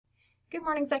Good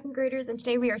morning, second graders, and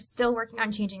today we are still working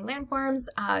on changing landforms.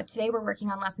 Today we're working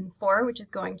on lesson 4, which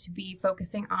is going to be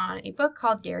focusing on a book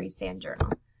called Gary's Sand Journal.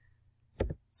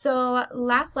 So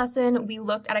last lesson we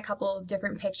looked at a couple of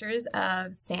different pictures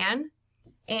of sand,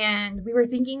 and we were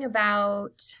thinking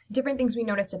about different things we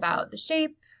noticed about the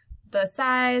shape, the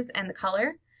size, and the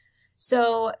color.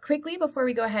 So quickly before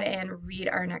we go ahead and read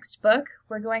our next book,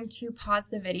 we're going to pause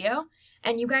the video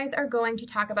and you guys are going to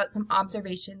talk about some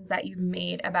observations that you've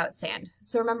made about sand.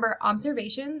 So remember,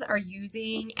 observations are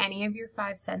using any of your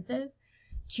 5 senses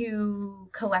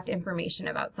to collect information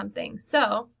about something.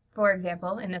 So, for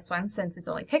example, in this one, since it's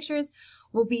only pictures,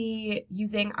 we'll be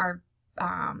using our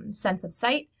sense of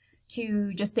sight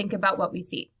to just think about what we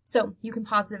see. So you can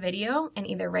pause the video and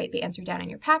either write the answer down in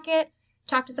your packet,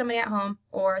 talk to somebody at home,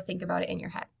 or think about it in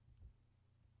your head.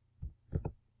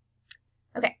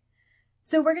 Okay.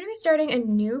 So we're going to be starting a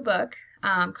new book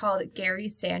called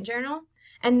Gary's Sand Journal,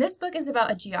 and this book is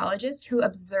about a geologist who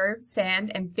observes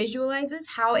sand and visualizes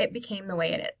how it became the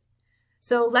way it is.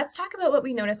 So let's talk about what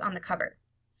we notice on the cover.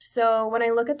 So when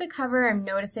I look at the cover, I'm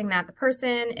noticing that the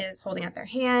person is holding out their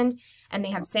hand and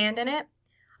they have sand in it.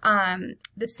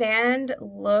 The sand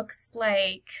looks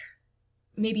like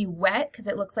maybe wet because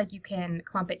it looks like you can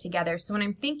clump it together. So when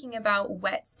I'm thinking about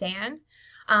wet sand,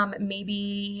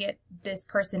 maybe this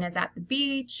person is at the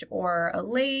beach or a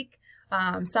lake,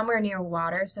 somewhere near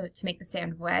water, so to make the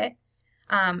sand wet.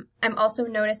 I'm also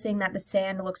noticing that the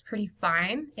sand looks pretty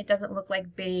fine. It doesn't look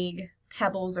like big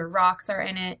pebbles or rocks are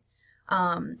in it,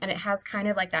 and it has kind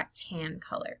of like that tan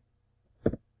color.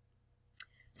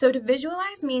 So to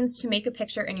visualize means to make a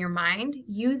picture in your mind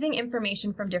using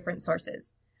information from different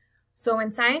sources. So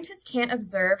when scientists can't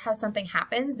observe how something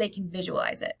happens, they can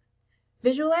visualize it.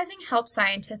 Visualizing helps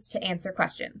scientists to answer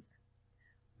questions.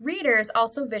 Readers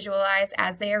also visualize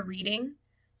as they are reading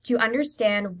to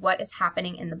understand what is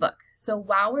happening in the book. So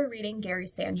while we're reading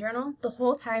Gary's Sand Journal, the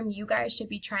whole time you guys should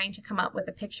be trying to come up with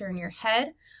a picture in your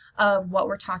head of what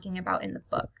we're talking about in the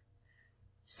book.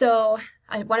 So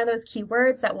one of those key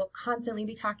words that we'll constantly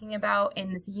be talking about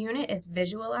in this unit is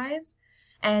visualize,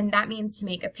 and that means to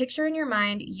make a picture in your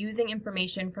mind using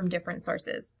information from different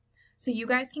sources. So you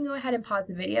guys can go ahead and pause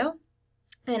the video.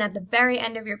 And at the very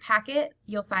end of your packet,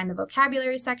 you'll find the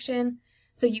vocabulary section,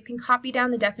 so you can copy down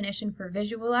the definition for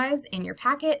visualize in your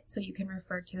packet so you can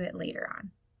refer to it later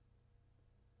on.